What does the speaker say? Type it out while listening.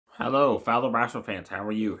Hello, fellow wrestling fans. How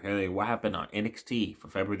are you? Hey, what happened on NXT for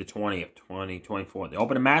February the 20th, 2024? The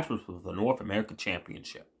opening match was for the North American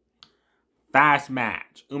Championship. Fast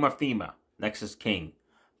match. Umafima, Lexis King.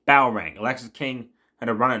 Bell rang. Lexis King had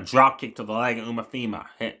to run a drop kick to the leg of Umafima.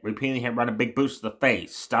 Repeatedly hit running big boots to the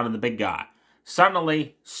face, stunning the big guy.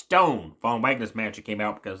 Suddenly, Stone, Von Wagner's manager, came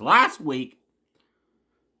out because last week,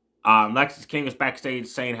 Lexis King was backstage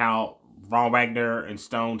saying how Von Wagner and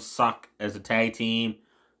Stone suck as a tag team.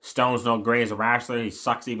 Stone's no great as a wrestler. He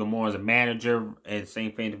sucks even more as a manager. And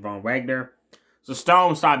same thing to Von Wagner. So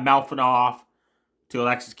Stone started mouthing off to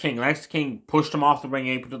Alexis King. Alexis King pushed him off the ring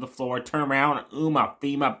apron to the floor, turned around, and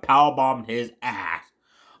Umafima powerbombed his ass.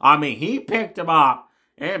 I mean, he picked him up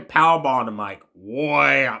and powerbombed him like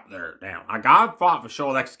way up there. Down. I thought for sure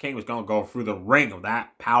Alexis King was going to go through the ring of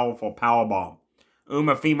that powerful powerbomb.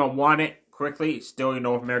 Umafima won it quickly, still your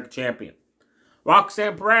North American champion.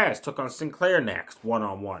 Roxanne Perez took on Sinclair next,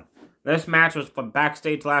 one-on-one. This match was from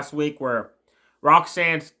backstage last week where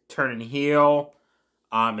Roxanne's turning heel.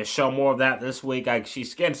 And show more of that this week.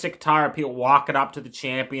 She's getting sick and tired of people walking up to the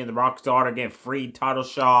champion, the Rock's daughter, getting free title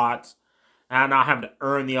shots, and not having to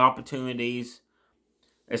earn the opportunities.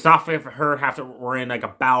 It's not fair for her to have to win like a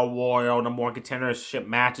battle royal, no more contendership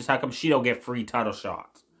matches. How come she don't get free title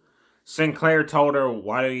shots? Sinclair told her,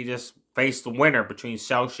 why don't you just face the winner between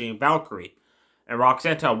Selshi and Valkyrie? And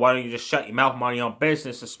Roxanne told her, why don't you just shut your mouth, mind your own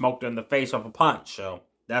business, and smoke her in the face off a punch? So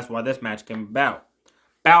that's why this match came about.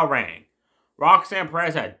 Bell rang. Roxanne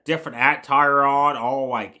Perez had a different attire on, all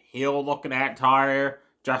like heel-looking attire,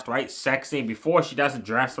 dressed right sexy. Before, she doesn't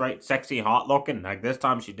dress right sexy, hot-looking. Like this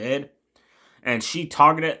time she did. And she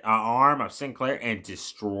targeted an arm of Sinclair and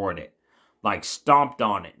destroyed it. Like stomped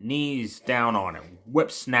on it, knees down on it,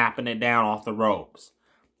 whip snapping it down off the ropes.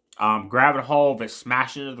 Grabbing hold of it,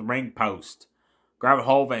 smashing into the ring post. Grabbing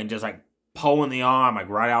hold of it and just like pulling the arm like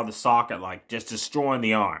right out of the socket, like just destroying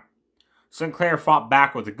the arm. Sinclair fought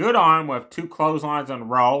back with a good arm with two clotheslines in a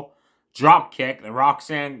row. Drop kick. Then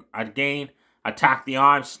Roxanne again attacked the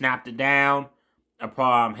arm, snapped it down, hit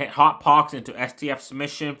Hot Pox into STF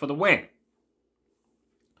submission for the win.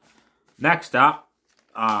 Next up,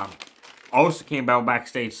 also came about a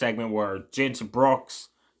backstage segment where Jensen Brooks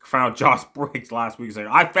found Josh Briggs last week. He's like,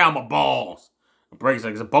 I found my balls. Briggs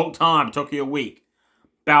like, it's about time. It took you a week.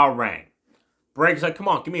 Bell rang. Briggs like, come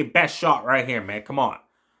on, give me a best shot right here, man. Come on.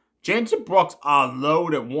 Jensen Brooks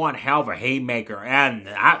unloaded one hell of a haymaker, and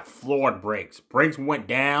that floored Briggs. Briggs went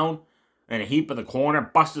down in a heap in the corner,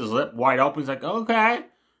 busted his lip wide open. He's like,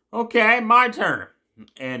 okay, my turn.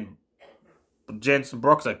 And Jensen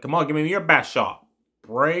Brooks like, come on, give me your best shot.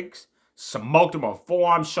 Briggs smoked him with a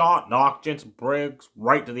forearm shot, knocked Jensen Briggs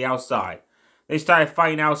right to the outside. They started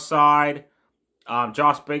fighting outside.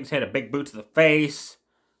 Josh Briggs hit a big boot to the face.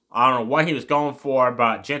 I don't know what he was going for,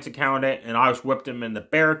 but Jensen counted it, and Irish whipped him in the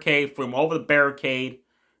barricade, threw him over the barricade,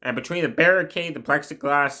 and between the barricade, the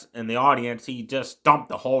plexiglass, and the audience, he just stumped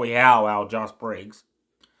the holy hell out of Josh Briggs.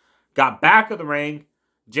 Got back of the ring.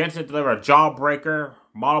 Jensen delivered a jawbreaker,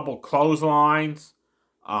 multiple clotheslines,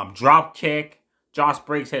 drop kick. Josh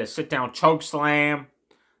Briggs hit a sit-down choke slam.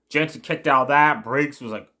 Jensen kicked out of that. Briggs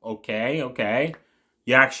was like, okay.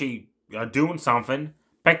 You actually are doing something.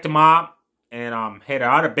 Picked him up and hit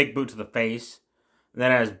another big boot to the face. And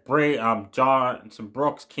then as Jensen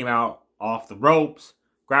Brooks came out off the ropes,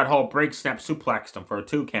 grabbed hold of Briggs, snap suplexed him for a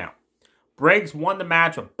 2 count. Briggs won the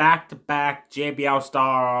match with back-to-back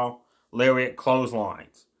JBL-style lariat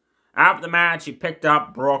clotheslines. After the match, he picked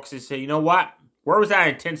up Brooks and said, you know what? Where was that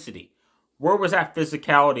intensity? Where was that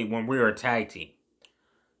physicality when we were a tag team?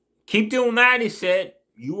 Keep doing that, he said.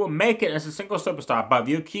 You will make it as a single superstar. But if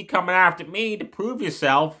you keep coming after me to prove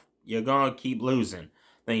yourself, you're going to keep losing.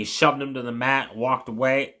 Then he shoved him to the mat and walked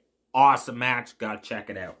away. Awesome match. Got to check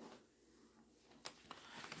it out.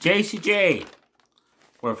 JCJ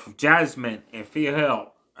with Jasmine and Thea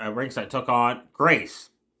Hill at ringside took on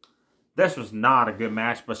Grace. This was not a good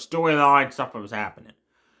match, but storyline stuff was happening.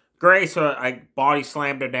 Grace body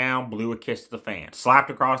slammed her down, blew a kiss to the fans.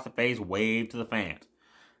 Slapped across the face, waved to the fans.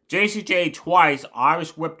 JCJ twice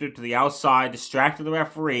Irish whipped her to the outside, distracted the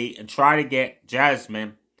referee, and tried to get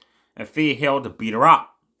Jasmine and Thea Hill to beat her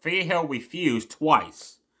up. Thea Hill refused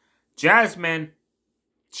twice. Jasmine,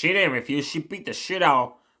 she didn't refuse. She beat the shit out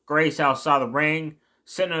of Grace outside the ring,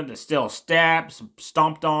 sent her to steel steps,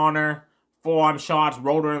 stomped on her, forearm shots,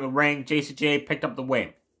 rolled her in the ring. JCJ picked up the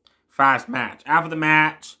win. Fast match. After the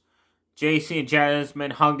match, JC and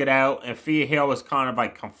Jasmine hung it out, and Thea Hill was kind of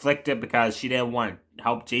like conflicted because she didn't want to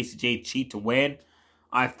help JCJ cheat to win.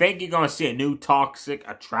 I think you're going to see a new toxic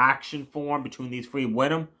attraction form between these three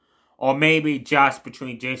win them. Or maybe just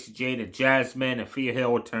between Jacy Jayde and Jasmine and Thea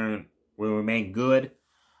Hill will remain good.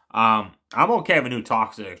 I'm okay with a new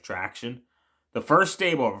Toxic Attraction. The first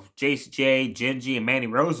stable of Jacy Jayde, Gingy, and Mandy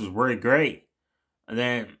Rose was really great. And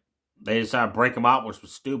then they decided to break them up, which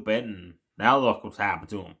was stupid. And now look what's happened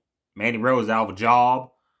to them. Mandy Rose is out of a job.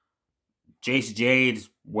 Jacy Jayde's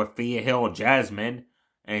with Thea Hill and Jasmine.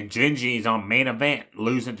 And Gingy's on main event,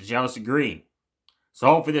 losing to Jealousy Green. So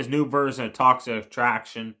hopefully this new version of Toxic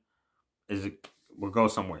Attraction will go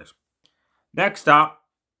somewhere. Next up,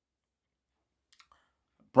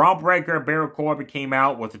 Braun Breaker and Baron Corbin came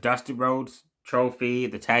out with the Dusty Rhodes Trophy,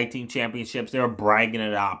 the Tag Team Championships. They were bragging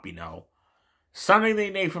it up, you know. Suddenly,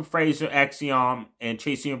 Nathan Frazer, Axiom, and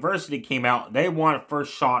Chase University came out. They won a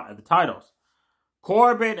first shot at the titles.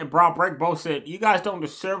 Corbin and Braun Breaker both said, you guys don't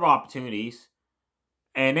deserve opportunities.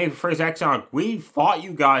 And Nathan Frazer, Axiom, we fought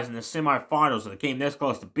you guys in the semifinals and it came this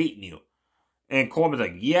close to beating you. And Corbin's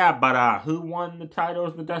like, yeah, but who won the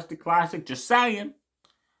titles in the Dusty Classic? Just saying.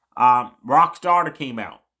 Rockstar came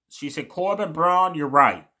out. She said, Corbin, Braun, you're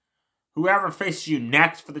right. Whoever faces you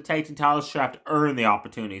next for the tag team titles should have to earn the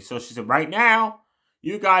opportunity. So she said, right now,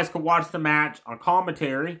 you guys can watch the match on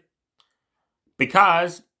commentary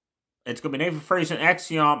because it's going to be Nathan Frazer and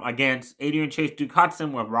Axiom against Adrian Chase, Duke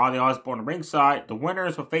Hudson with Riley Osborne on ringside. The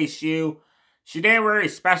winners will face you. She didn't really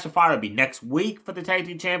specify it would be next week for the Tag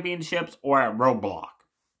Team Championships or at Roadblock.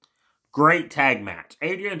 Great tag match.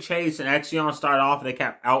 Adrian Chase and Axiom started off and they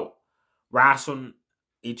kept out wrestling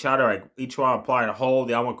each other. Like each one applied a hold,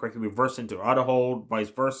 the other one quickly reversed into other hold,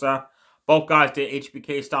 vice versa. Both guys did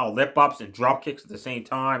HBK style lip ups and drop kicks at the same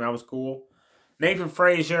time. That was cool. Nathan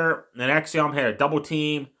Frazer and Axiom had a double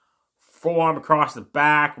team, forearm across the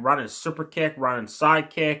back, running super kick, running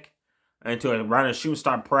side kick, into a running shooting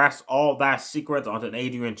star press. All that sequence onto an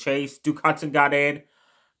Adrian Chase. Duke Hudson got in,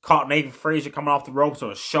 caught Nathan Frazer coming off the ropes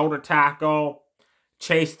with a shoulder tackle.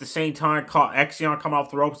 Chase at the same time caught Axiom coming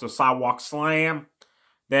off the ropes with a sidewalk slam.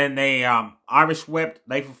 Then they Irish whipped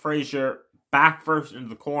Nathan Frazer back first into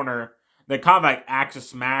the corner. They kind of like Axis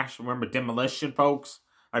Smash. Remember Demolition, folks?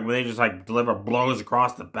 Like when they just like deliver blows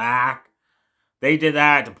across the back. They did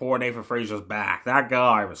that to poor Nathan Frazer's back. That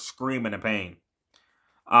guy was screaming in pain.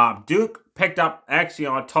 Duke picked up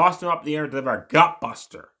Axiom, tossed him up in the air and delivered a gut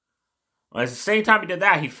buster. At the same time he did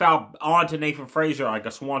that, he fell onto Nathan Frazer like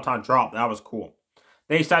a swanton drop. That was cool.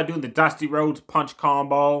 Then he started doing the Dusty Rhodes punch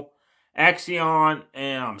combo. Axiom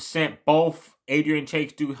sent both Adrian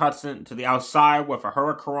Chase, Duke Hudson to the outside with a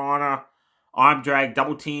Hurricanrana arm drag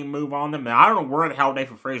double team move on them. And I don't know where the hell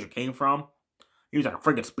Nathan Frazer came from. He was like a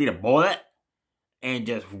freaking speeding bullet. And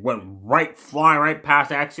just went flying right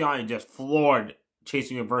past Axiom and just floored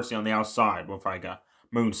Chase University on the outside with like a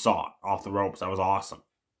moonsault off the ropes. That was awesome.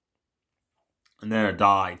 And then a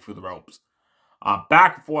dive through the ropes.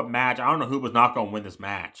 Back and forth match. I don't know who was not going to win this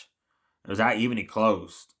match. It was that evenly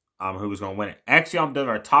closed. Who was going to win it. Axiom did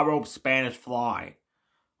a top rope Spanish fly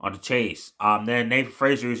onto Chase. Then Nathan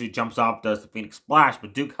Frazer usually jumps up, does the Phoenix Splash.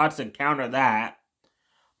 But Duke Hudson countered that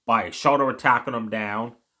by shoulder attacking him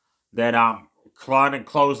down. Then climbing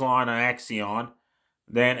clothesline on Axiom.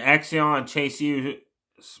 Then Axiom and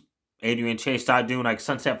Adrian Chase started doing like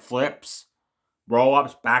sunset flips.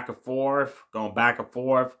 Roll-ups back and forth. Going back and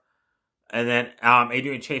forth. And then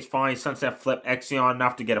Adrian Chase finally sunset flip Axiom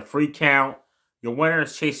enough to get a free count. Your winner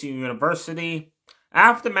is Chase University.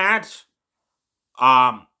 After the match,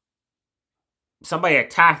 somebody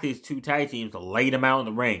attacked these two tag teams and laid them out in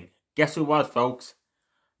the ring. Guess who it was, folks?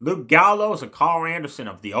 Luke Gallows and Carl Anderson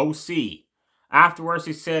of the OC. Afterwards,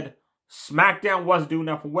 he said, SmackDown wasn't doing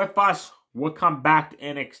nothing with us. We'll come back to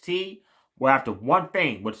NXT. We're after one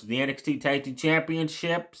thing, which is the NXT Tag Team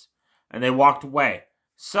Championships. And they walked away.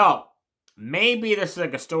 So, maybe this is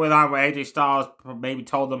like a storyline where AJ Styles maybe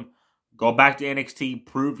told them, go back to NXT,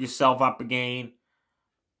 prove yourself up again.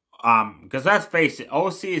 Because let's face it,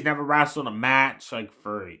 OC has never wrestled a match like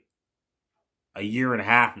for a year and a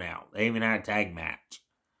half now. They even had a tag match.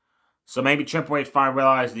 So maybe Triple H finally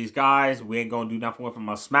realized these guys, we ain't going to do nothing with them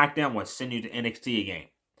on SmackDown. We'll send you to NXT again.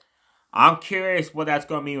 I'm curious what that's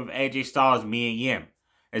going to mean with AJ Styles, me and Yim.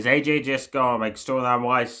 Is AJ just going to, like,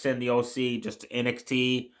 storyline-wise, send the OC just to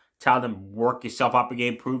NXT, tell them work yourself up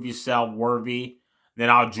again, prove yourself worthy, then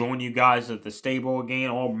I'll join you guys at the stable again,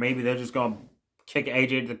 or maybe they're just going to kick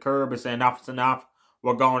AJ to the curb and say enough is enough.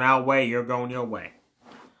 We're going our way, you're going your way.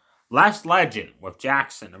 Last Legend with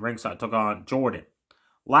Jackson, the ringside, took on Jordan.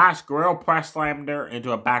 Lash gorilla press slammed her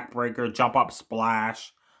into a backbreaker, jump up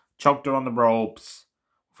splash, choked her on the ropes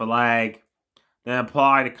for leg, then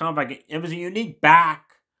applied a comeback. It was a unique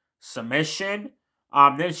back submission.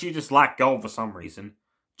 Then she just let go for some reason.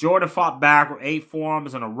 Jordan fought back with 8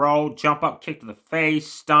 forearms in a row. Jump up kick to the face.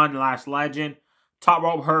 Stunned Last Legend. Top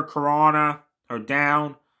rope her her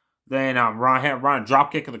down. Then run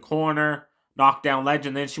drop kick in the corner. Knocked down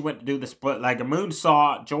Legend. Then she went to do the split leg. A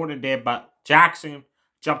moonsault. Jordan did, but Jackson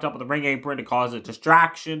jumped up with the ring apron to cause a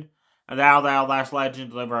distraction. And now Last Legend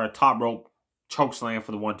delivered a top rope chokeslam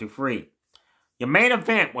for the 1-2-3. Your main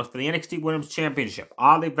event was for the NXT Women's Championship.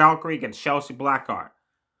 Audley Valkyrie against Chelsea Blackheart.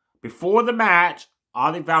 Before the match,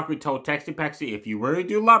 Audley Valkyrie told Texty Pexy, if you really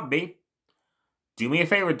do love me, do me a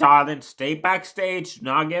favor, darling. Stay backstage. Do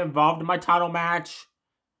not get involved in my title match.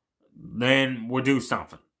 Then we'll do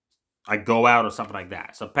something. Like go out or something like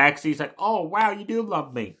that. So Pexy's like, oh, wow, you do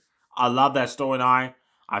love me. I love that storyline.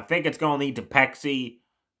 I think it's going to lead to Pexy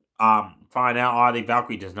find out Audley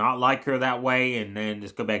Valkyrie does not like her that way. And then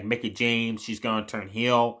just go back Mickie James. She's going to turn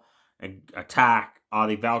heel and attack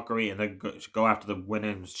Audley Valkyrie and then go after the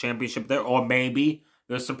Women's Championship there. Or maybe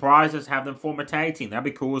the surprise is have them form a tag team. That'd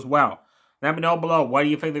be cool as well. Let me know below. What do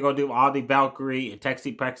you think they're going to do with Audley Valkyrie and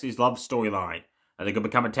Texty Pexy's love storyline? Are they going to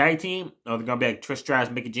become a tag team? Or are they going to be like Trish Stratus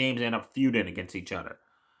and Mickie James and end up feuding against each other?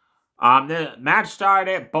 The match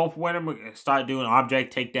started. Both women started doing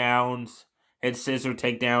object takedowns, head scissor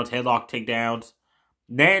takedowns, headlock takedowns.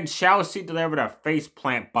 Then Chelsea delivered a face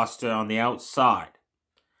plant buster on the outside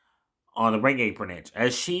on the ring apron edge.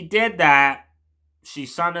 As she did that, she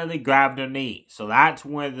suddenly grabbed her knee. So that's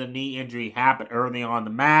when the knee injury happened early on in the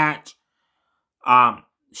match.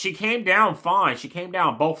 She came down fine. She came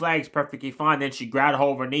down both legs perfectly fine. Then she grabbed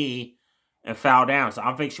hold of her knee and fell down. So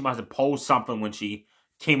I think she must have pulled something when she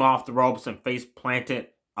came off the ropes and face planted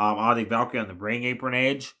Audley Valkyrie on the ring apron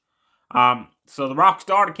edge. So the Rock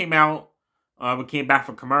Starter came out. We came back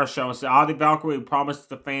from commercial and said Audley Valkyrie promised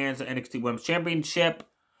the fans the NXT Women's Championship.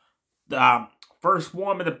 The first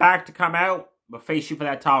woman in the back to come out, but face you for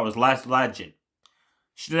that title was Last Legend.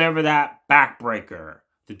 She delivered that backbreaker,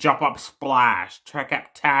 the jump up splash,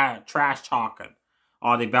 trash talking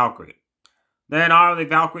Audley Valkyrie. Then Audley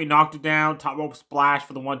Valkyrie knocked it down, top rope splash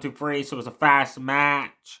for the 1-2-3, so it was a fast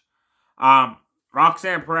match.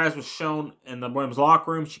 Roxanne Perez was shown in the women's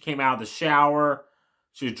locker room. She came out of the shower.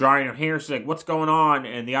 She was drying her hair. She's like, what's going on?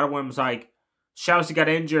 And the other woman's like, Chelsea got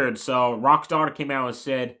injured. So Rockstar came out and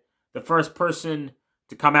said, the first person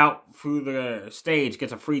to come out through the stage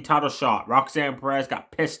gets a free title shot. Roxanne Perez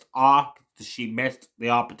got pissed off because she missed the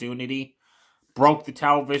opportunity. Broke the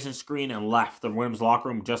television screen and left the women's locker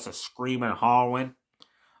room just a screaming and hollering.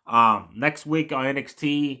 Next week on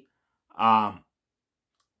NXT,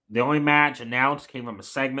 the only match announced came from a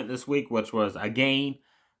segment this week, which was, again,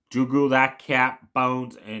 Drew Gulak, Cap,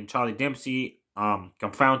 Bones, and Charlie Dempsey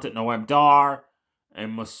confronted Noam Dar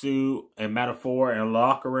and Masu and Metaphor in the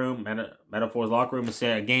locker room, Metaphor's locker room, and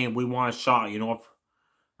said, again, we want a shot,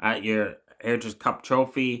 at your Heritage Cup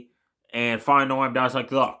trophy. And finally, Noam Dar's like,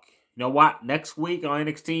 look, you know what? Next week on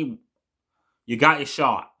NXT, you got your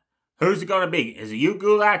shot. Who's it going to be? Is it you,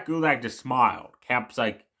 Gulak? Gulak just smiled. Cap's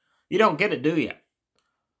like, you don't get it, do you?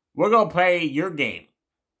 We're going to play your game.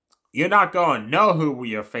 You're not going to know who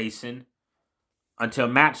you're facing until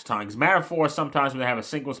match time. Because Metaphor, sometimes when they have a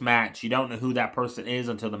singles match, you don't know who that person is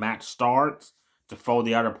until the match starts to throw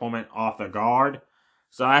the other opponent off their guard.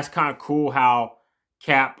 So that's kind of cool how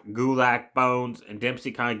Cap, Gulak, Bones, and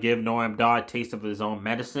Dempsey kind of give Noam Dar a taste of his own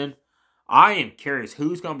medicine. I am curious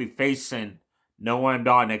who's going to be facing Noam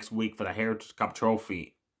Dar next week for the Heritage Cup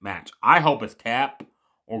Trophy match. I hope it's Cap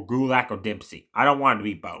or Gulak or Dempsey. I don't want it to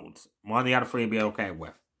be Bones. One of the other three to be okay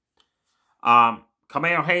with.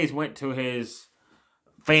 Camaro Hayes went to his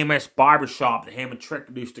famous barbershop that him and Trick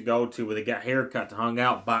used to go to where they got haircuts and hung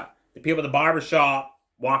out. But the people at the barbershop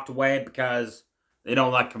walked away because they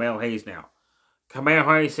don't like Camaro Hayes now. Camaro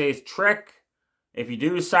Hayes says, Trick, if you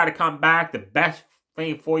do decide to come back, the best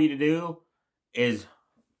thing for you to do is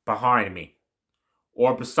behind me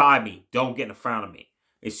or beside me. Don't get in front of me.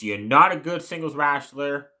 It's you're not a good singles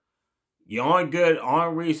wrestler. The only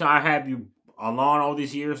reason I have you along all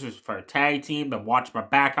these years is for a tag team that watch my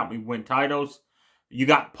back, help me win titles. You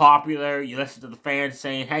got popular. You listen to the fans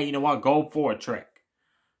saying, hey, you know what? Go for it, Trick.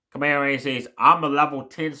 Camaro says, I'm a level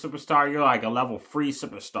 10 superstar. You're like a level 3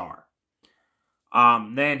 superstar.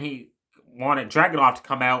 Then he wanted Dragunov to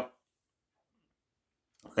come out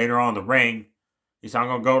later on in the ring. He said, I'm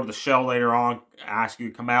going to go to the show later on, ask you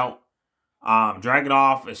to come out.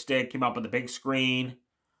 Dragunov instead came up with the big screen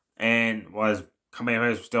and was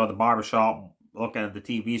still at the barbershop looking at the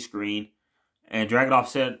TV screen. And Dragunov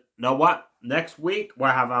said, you know what? Next week,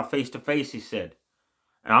 we'll have our face-to-face, he said.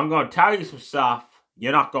 And I'm going to tell you some stuff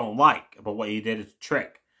you're not going to like about what you did as a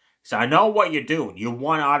Trick. He said, I know what you're doing. You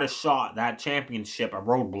want out a shot, that championship, a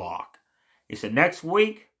roadblock. He said, next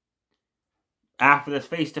week, after this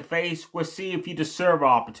face-to-face, we'll see if you deserve an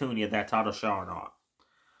opportunity at that title shot or not.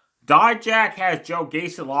 Dijak has Joe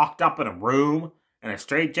Gacy locked up in a room in a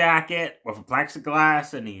straitjacket with a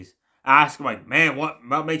plexiglass, and he's asking, like, man,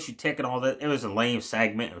 what makes you tick and all that? It was a lame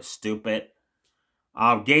segment. It was stupid.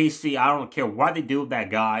 Gacy, I don't care what they do with that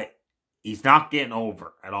guy. He's not getting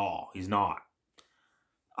over at all. He's not.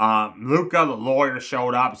 Luca, the lawyer,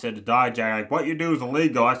 showed up and said to Dijak, like, what you do is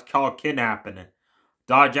illegal. That's called kidnapping. And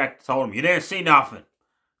Dijak told him, you didn't see nothing.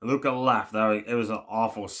 And Luca left. It was an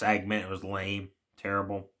awful segment. It was lame.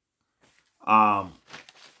 Terrible.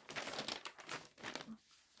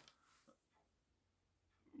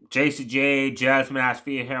 JCJ, Jasmine asked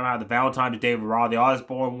Fia Hill how the Valentine's Day with Roddy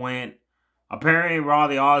Osborne went. Apparently,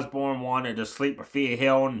 Roddy Osborne wanted to sleep with Fia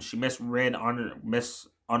Hill, and she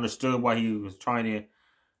misunderstood what he was trying to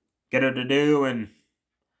get her to do, and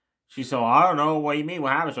she said, I don't know, what do you mean,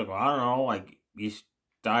 what happened? She goes, I don't know, like, he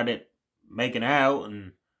started making out,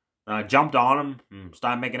 and I jumped on him, and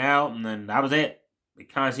started making out, and then that was it. He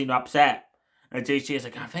kind of seemed upset. And JC is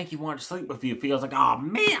like, I think he wanted to sleep with you. Feels like, oh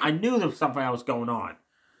man, I knew there was something else going on.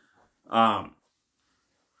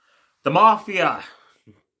 The Mafia,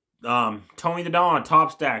 Tony the Don,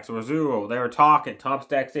 Top Stacks, Rizzuto, they were talking. Top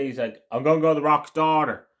Stacks says, he's like, I'm going to go to the Rock's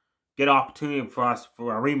daughter. Get an opportunity for us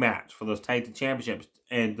for a rematch for those tag team championships.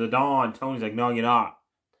 And the Don, Tony's like, no, you're not.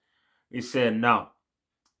 He said, no.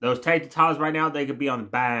 Those tag team titles right now, they could be on the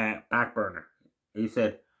back burner. He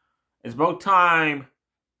said, it's about time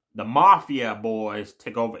the Mafia boys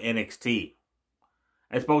take over NXT.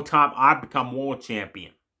 It's about time I become world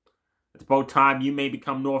champion. It's about time you may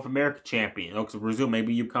become North American champion. Looks like Brazil,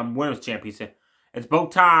 maybe you become women's champion. He said, it's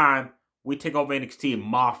about time we take over NXT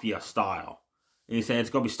Mafia style. And he said, it's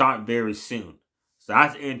going to be starting very soon. So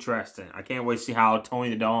that's interesting. I can't wait to see how Tony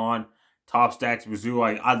the Don, Top Stacks, Brazil.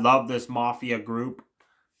 I love this Mafia group.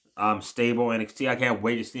 Stable NXT. I can't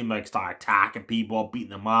wait to see them like start attacking people, beating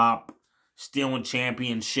them up, stealing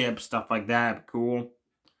championships, stuff like that. Cool.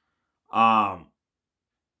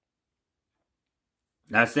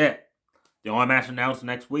 That's it. The only match announced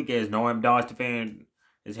next week is Noam Dar defending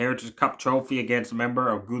his Heritage Cup trophy against a member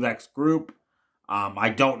of Gulak's group. I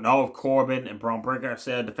don't know if Corbin and Braun Breaker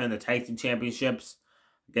said defend the tag team championships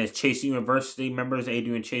against Chase University members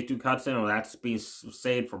Adrian and Chase Duke Hudson, or that's being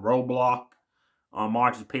saved for Roadblock on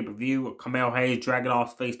March's pay-per-view. Camille Hayes,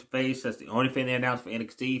 Dragunov's face-to-face. That's the only thing they announced for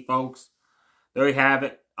NXT, folks. There you have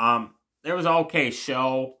it. It was an okay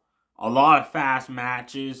show. A lot of fast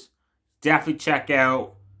matches. Definitely check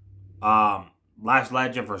out Last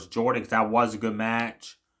Legend versus Jordan, because that was a good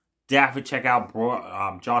match. Definitely check out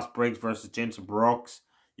Josh Briggs versus Jensen Brooks.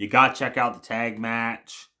 You got to check out the tag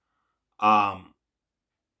match.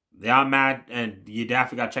 The other match, and you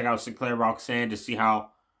definitely got to check out Sinclair Roxanne to see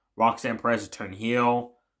how Roxanne Perez turned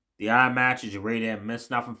heel. The other matches, you really didn't miss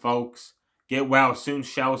nothing, folks. Get well soon,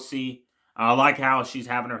 Chelsea. I like how she's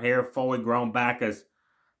having her hair fully grown back, as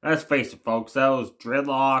let's face it, folks, those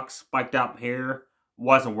dreadlocks, spiked up hair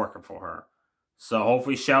wasn't working for her. So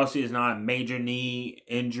hopefully Chelsea is not a major knee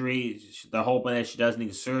injury. They're hoping that she does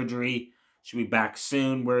need surgery. She'll be back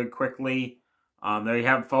soon, very quickly. There you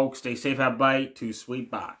have it, folks. Stay safe, have a bite. Too sweet,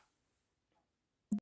 bye.